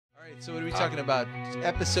Alright, so what are we talking about?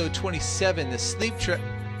 Episode 27, the sleep tracker.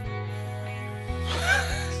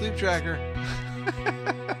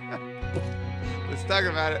 Let's talk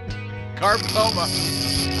about it. Carb coma.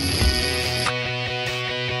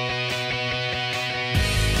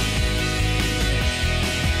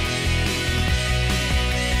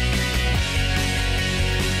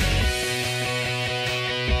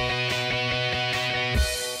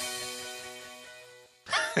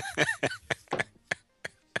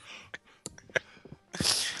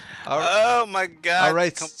 Oh my God! All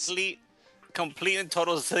right. Complete and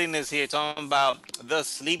total silliness here. Talking about the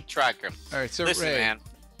sleep tracker. All right, so Listen, Ray, man.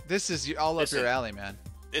 this is all up your alley, man.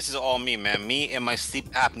 This is all me, man. Me and my sleep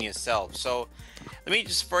apnea self. So let me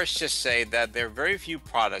just say that there are very few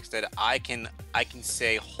products that I can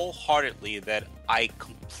say wholeheartedly that I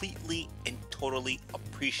completely and totally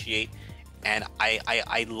appreciate, and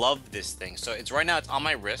I love this thing. So it's right now. It's on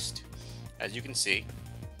my wrist, as you can see.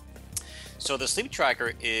 So the sleep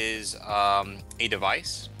tracker is a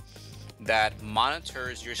device that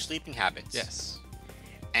monitors your sleeping habits. Yes.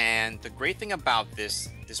 And the great thing about this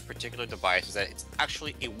particular device is that it's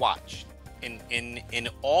actually a watch. In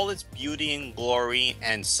all its beauty and glory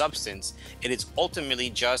and substance, it is ultimately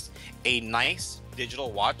just a nice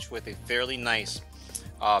digital watch with a fairly nice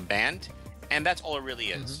band, and that's all it really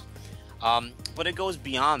is. But it goes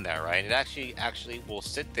beyond that, right? It actually will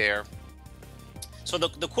sit there. So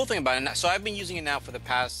the cool thing about it, so I've been using it now for the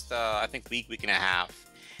past, I think week and a half.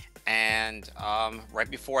 And right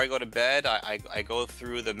before I go to bed, I go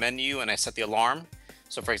through the menu and I set the alarm.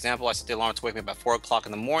 So for example, I set the alarm to wake me up at 4 o'clock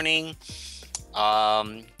in the morning.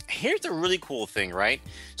 Here's the really cool thing, right?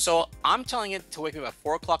 So I'm telling it to wake me up at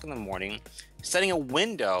 4 o'clock in the morning, setting a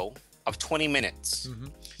window of 20 minutes.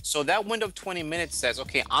 So that window of 20 minutes says,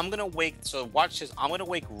 okay, so watch this, I'm gonna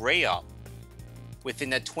wake Ray up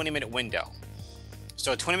within that 20-minute window.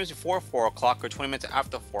 So 20 minutes before 4 o'clock or 20 minutes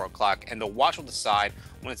after 4 o'clock, and the watch will decide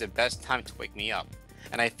when it's the best time to wake me up.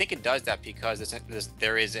 And I think it does that because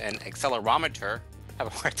there is an accelerometer, I have a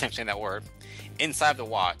hard time saying that word, inside the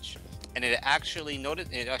watch. And it actually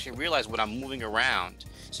realizes when I'm moving around.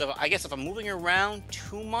 So I guess if I'm moving around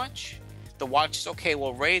too much, the watch is, okay,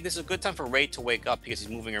 well, Ray, this is a good time for Ray to wake up because he's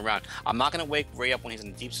moving around. I'm not going to wake Ray up when he's in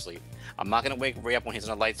a deep sleep. I'm not going to wake Ray up when he's in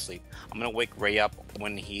a light sleep. I'm going to wake Ray up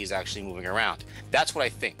when he's actually moving around. That's what I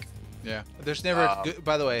think. Yeah. There's never,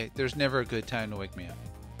 by the way, there's never a good time to wake me up.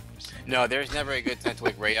 No, there's never a good time to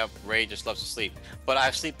wake Ray up. Ray just loves to sleep. But I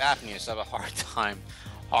have sleep apnea, so I have a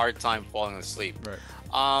hard time falling asleep. Right.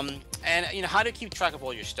 And you know how to keep track of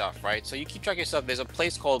all your stuff, right? So you keep track of your stuff. There's a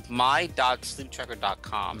place called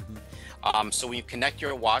my.sleeptracker.com. So when you connect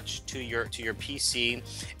your watch to your PC,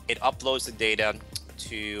 it uploads the data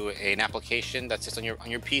to an application that sits on your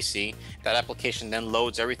PC. That application then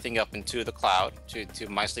loads everything up into the cloud to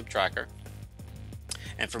my sleep tracker,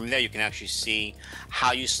 and from there you can actually see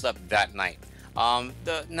how you slept that night. Now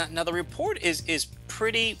the report is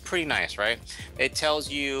pretty nice, right? It tells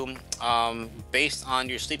you based on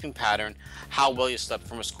your sleeping pattern how well you slept,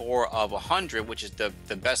 from a score of 100, which is the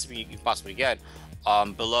best sleep you can possibly get,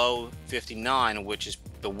 below 59, which is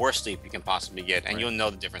the worst sleep you can possibly get. And you'll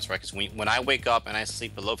know the difference, right? Because when I wake up and I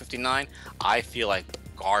sleep below 59, I feel like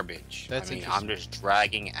garbage. I'm just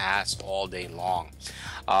dragging ass all day long.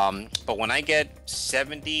 But when I get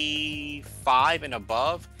 75 and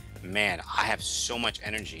above, man, I have so much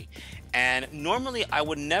energy. And normally I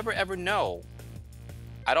would never ever know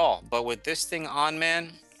at all. But with this thing on,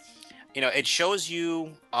 man, you know, it shows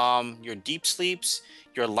you your deep sleeps,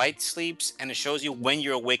 your light sleeps, and it shows you when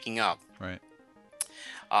you're waking up. Right.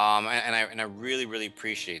 And I really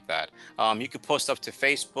appreciate that. You can post up to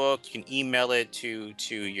Facebook. You can email it to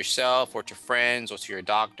yourself or to friends or to your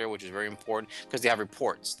doctor, which is very important because they have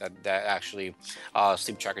reports that actually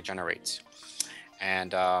Sleep Tracker generates.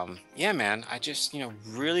 And yeah, man, I just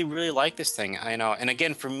really like this thing. I know, and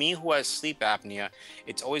again, for me who has sleep apnea,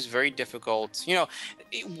 it's always very difficult.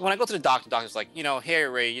 When I go to the doctor's like, hey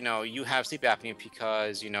Ray, you have sleep apnea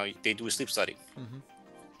because they do a sleep study.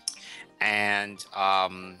 And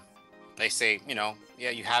they say, yeah,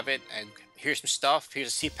 you have it, and here's some stuff. Here's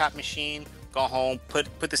a CPAP machine. Go home, put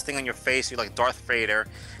this thing on your face. You're like Darth Vader.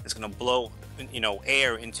 It's gonna blow,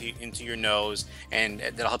 air into your nose, and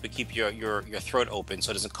that'll help you keep your throat open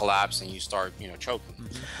so it doesn't collapse and you start, choking.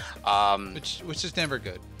 Which is never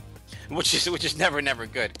good. Which is never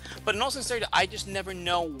good. But in all sincerity, I just never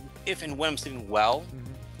know if and when I'm sleeping well.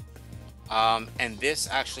 And this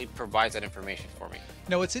actually provides that information for me.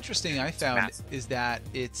 No, what's interesting I found is that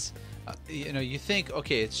it's, you think,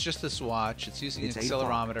 okay, it's just this watch, it's using an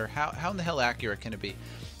accelerometer. How in the hell accurate can it be?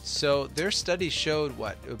 So their study showed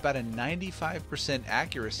what, about a 95%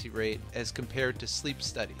 accuracy rate as compared to sleep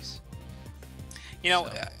studies. You know,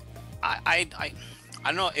 So, I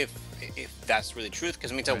don't know if that's really truth,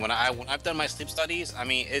 because let me tell you, right. when I've done my sleep studies, I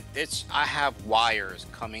mean it's I have wires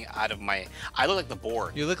coming out of my, I look like the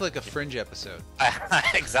board. You look like a Fringe episode.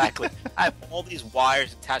 Exactly. I have all these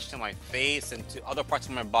wires attached to my face and to other parts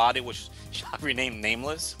of my body, which shall remain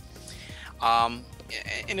nameless. And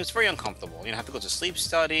it's very uncomfortable. You know, have to go to sleep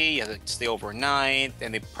study, you have to stay overnight,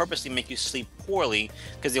 and they purposely make you sleep poorly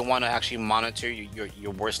because they want to actually monitor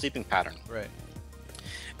your worst sleeping pattern. Right.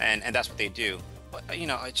 And that's what they do. But you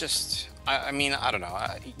know, I mean, I don't know.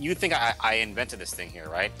 You think I invented this thing here,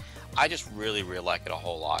 right? I just really like it a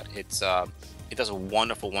whole lot. It does a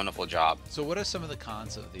wonderful job. So what are some of the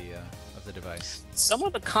cons of the device? Some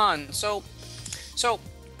of the cons. So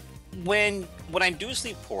when I do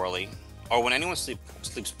sleep poorly, or when anyone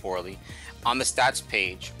sleeps poorly, on the stats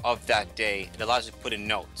page of that day, it allows you to put in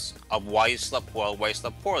notes of why you slept well, why you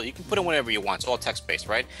slept poorly. You can put in whatever you want. It's all text-based,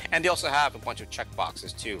 right? And they also have a bunch of check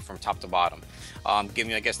boxes too, from top to bottom, giving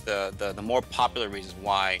you, I guess, the more popular reasons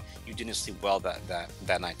why you didn't sleep well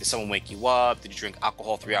that night. Did someone wake you up? Did you drink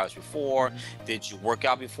alcohol 3 hours before? Did you work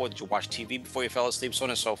out before? Did you watch TV before you fell asleep? So on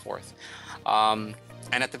and so forth.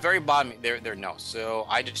 And at the very bottom, there are notes. So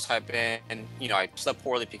I just type in, you know, I slept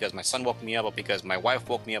poorly because my son woke me up, or because my wife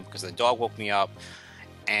woke me up, because the dog woke me up,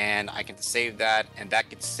 and I can save that, and that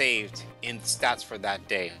gets saved in the stats for that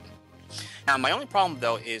day. Now, my only problem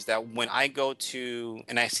though is that when I go to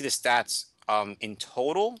and I see the stats in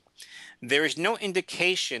total, there is no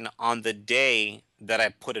indication on the day that I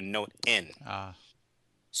put a note in.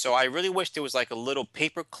 So I really wish there was like a little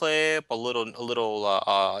paper clip, a little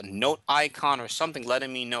note icon or something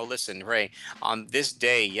letting me know, listen, Ray, on this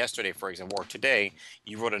day, yesterday, for example, or today,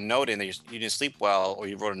 you wrote a note in that you didn't sleep well, or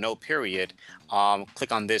you wrote a note, period.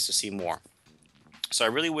 Click on this to see more. So I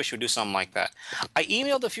really wish we would do something like that. I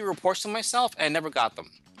emailed a few reports to myself and never got them.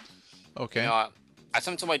 Okay. You know, I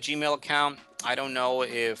sent them to my Gmail account. I don't know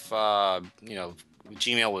if, you know,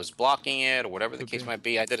 Gmail was blocking it or whatever the case might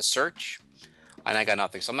be. I did a search, and I got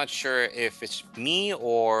nothing. So I'm not sure if it's me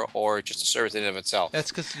or just a service in and of itself. That's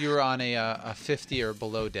because you were on a 50 or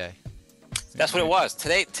below day. That's what it was.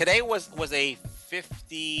 Today was a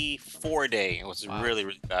 54 day. It was a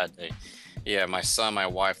really bad day. Yeah, my son, my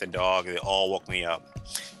wife, the dog, they all woke me up.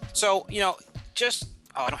 So, you know,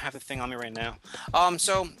 I don't have the thing on me right now.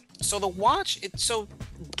 So the watch, so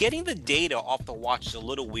getting the data off the watch is a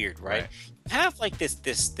little weird, right? You have like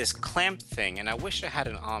this clamp thing, and I wish I had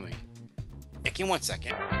it on me. Give me 1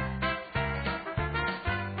 second.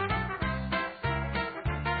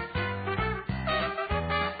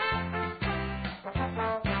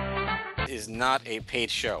 Is not a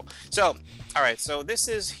paid show. So, all right. So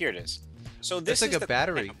here it is. So this is like the a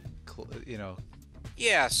battery, you know.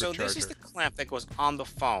 Yeah. So this is the clamp that goes on the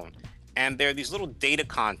phone, and there are these little data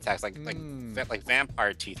contacts, like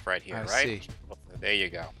vampire teeth, right here, I right? see. There you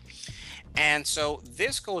go. And so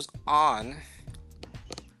this goes on.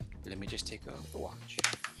 Let me just take off the watch.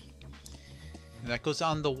 And that goes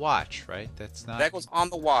on the watch, right? That goes on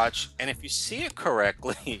the watch, and if you see it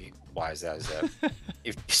correctly, why is that, Zeb?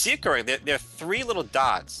 If you see it correctly, there are 3 little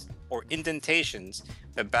dots or indentations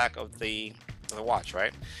at the back of the watch,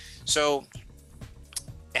 right? So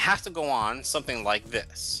it has to go on something like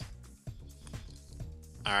this.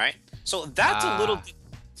 All right. So that's a little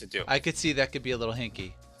to do. I could see that could be a little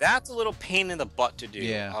hinky. That's a little pain in the butt to do.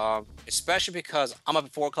 Yeah. Especially because I'm up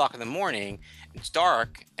at 4 o'clock in the morning, it's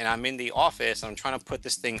dark, and I'm in the office, and I'm trying to put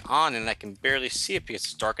this thing on, and I can barely see it because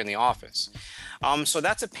it's dark in the office. So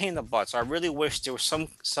that's a pain in the butt. So I really wish there was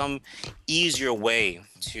some easier way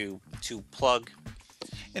to plug.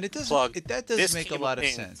 And that does make a lot of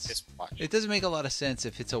sense. It doesn't make a lot of sense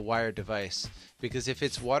if it's a wired device, because if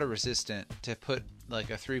it's water resistant, to put like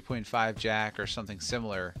a 3.5 jack or something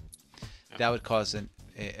similar, that would cause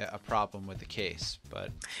a problem with the case.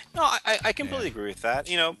 But no, I completely agree with that.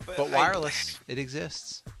 You know, but wireless, it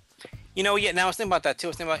exists. You know, yeah. Now I was thinking about that too. I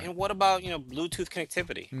was thinking about, and what about, you know, Bluetooth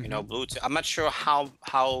connectivity? You know, Bluetooth. I'm not sure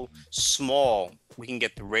how small we can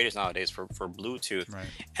get the radius nowadays for Bluetooth, right.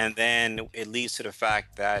 And then it leads to the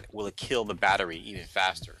fact that will it kill the battery even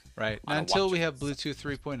faster? Right. Until we have Bluetooth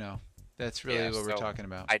 3.0. That's really what we're talking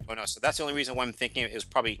about. I don't know. So that's the only reason why I'm thinking it was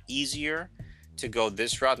probably easier to go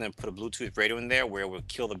this route and then put a Bluetooth radio in there where it would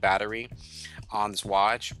kill the battery on this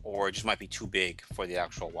watch, or it just might be too big for the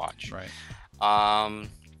actual watch. Right.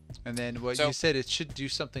 And then you said it should do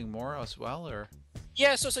something more as well, or?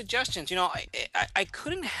 Yeah. So suggestions. You know, I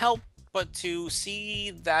couldn't help but to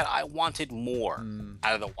see that I wanted more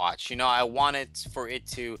out of the watch. You know, I wanted for it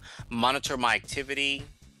to monitor my activity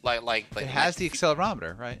It has the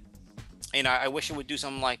accelerometer, right? You know, I wish it would do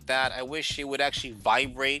something like that. I wish it would actually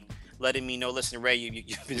vibrate, letting me know, listen, Ray,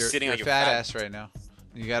 you've been sitting on your fat ass right now.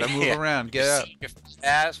 You got to move around. Get up. Your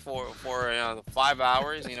ass for 5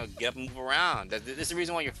 hours. You know, get up and move around. This is the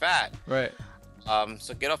reason why you're fat. Right.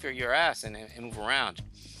 So get off your ass and move around.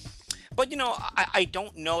 But you know, I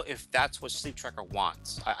don't know if that's what Sleeptracker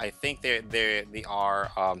wants. I think they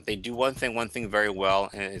do one thing very well,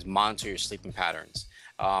 and it is monitor your sleeping patterns.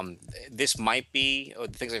 This might be, or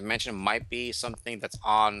the things I've mentioned might be something that's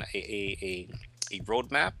on a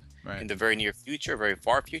roadmap. Right. In the very near future, very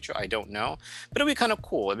far future, I don't know, but it'd be kind of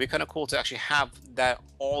cool. It'd be kind of cool to actually have that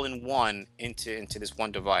all in one into this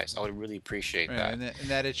one device. I would really appreciate that. And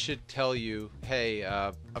that it should tell you, hey,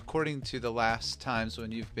 according to the last times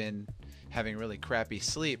when you've been having really crappy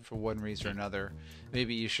sleep for one reason or another,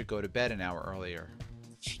 maybe you should go to bed an hour earlier.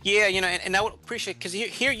 Yeah, you know, and I would appreciate, because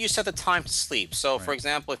here you set the time to sleep. So, right. For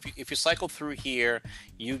example, if you cycle through here,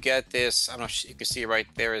 you get this. I don't know if you can see right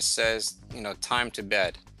there. It says, you know, time to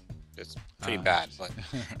bed. It's pretty bad, but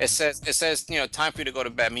it says you know, time for you to go to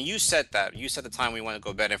bed. I mean, you set that. You set the time we want to go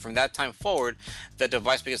to bed, and from that time forward, the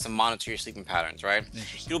device begins to monitor your sleeping patterns. Right?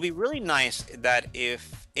 It'll be really nice that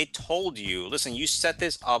if it told you, listen, you set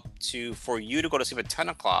this up for you to go to sleep at 10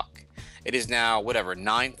 o'clock. It is now whatever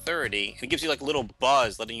 9:30. It gives you like a little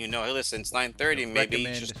buzz, letting you know, hey, listen, it's 9:30. Maybe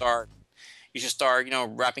you should start. You know,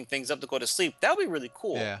 wrapping things up to go to sleep. That would be really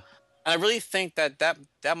cool. Yeah. And I really think that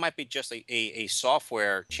might be just a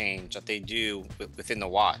software change that they do within the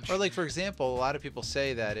watch. Or like, for example, a lot of people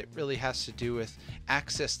say that it really has to do with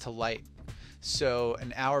access to light. So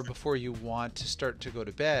an hour before you want to start to go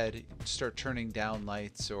to bed, start turning down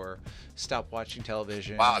lights or stop watching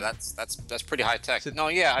television. Wow, that's pretty high tech. So, no,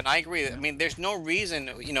 yeah, and I agree. Yeah. I mean, there's no reason,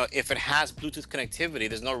 you know, if it has Bluetooth connectivity,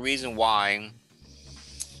 there's no reason why.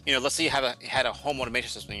 You know, let's say you had a home automation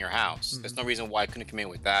system in your house. There's no reason why I couldn't come in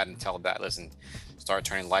with that and tell that, listen, start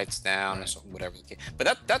turning lights down, right, or whatever.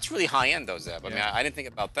 But that's really high end, though, Zeb. I mean, I didn't think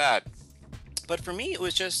about that. But for me, it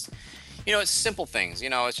was just, you know, it's simple things. You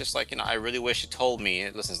know, it's just like, you know, I really wish it told me,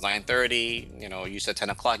 listen, it's 9:30. You know, you said 10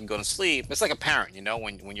 o'clock and go to sleep. It's like a parent, you know,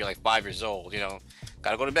 when you're like 5 years old. You know,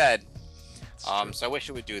 gotta go to bed. So I wish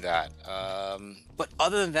it would do that. But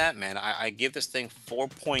other than that, man, I give this thing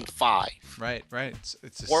 4.5. Right.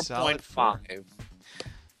 It's a 4.5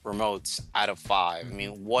 remotes out of 5. I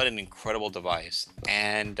mean, what an incredible device.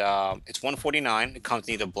 And it's $149. It comes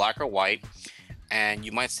in either black or white. And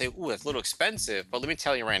you might say, ooh, that's a little expensive. But let me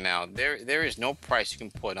tell you right now, there is no price you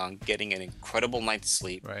can put on getting an incredible night's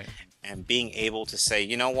sleep. Right. And being able to say,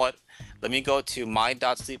 you know what, let me go to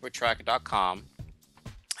my.sleeptracker.com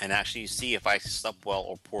and actually see if I slept well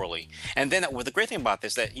or poorly. And then the great thing about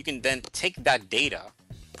this, that you can then take that data,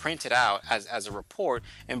 print it out as a report,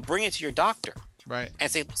 and bring it to your doctor. Right. And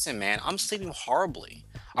say, listen, man, I'm sleeping horribly.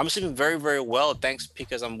 I'm sleeping very, very well, thanks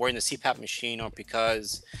because I'm wearing the CPAP machine, or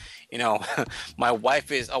because, you know, my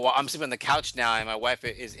wife is, I'm sleeping on the couch now and my wife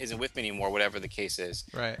isn't with me anymore, whatever the case is.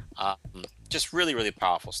 Right. Just really, really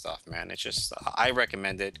powerful stuff, man. It's just, I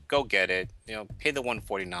recommend it. Go get it. You know, pay the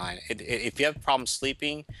 $149. If you have problems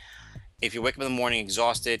sleeping, if you wake up in the morning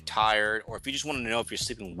exhausted, tired, or if you just want to know if you're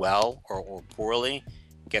sleeping well or poorly,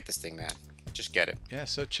 get this thing, man. Just get it. Yeah,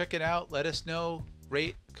 so check it out. Let us know.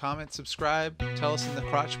 Rate, comment, subscribe. Tell us in the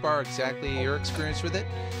crotch bar exactly your experience with it.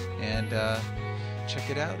 And check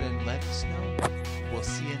it out and let us know. We'll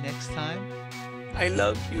see you next time. I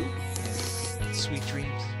love you. Sweet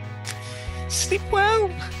dreams. Sleep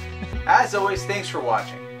well. As always, thanks for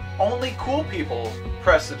watching. Only cool people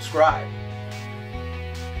press subscribe.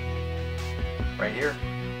 Right here.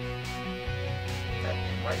 That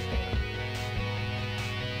thing right there.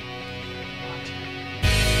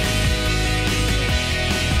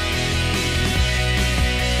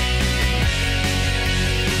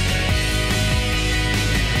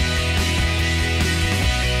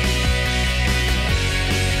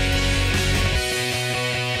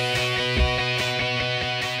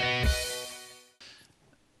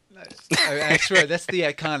 I swear, that's the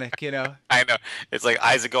iconic, you know. I know. It's like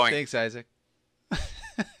Isaac going. Thanks, Isaac.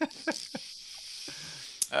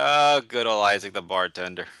 Oh, good old Isaac the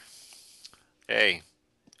bartender. Hey,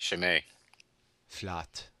 Chimay.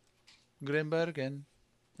 Flat. Grimbergen.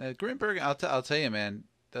 Grimbergen, I'll tell you, man.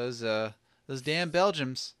 Those damn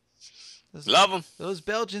Belgians. Love them. Those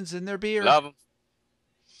Belgians and their beer. Love them.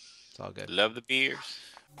 It's all good. Love the beers.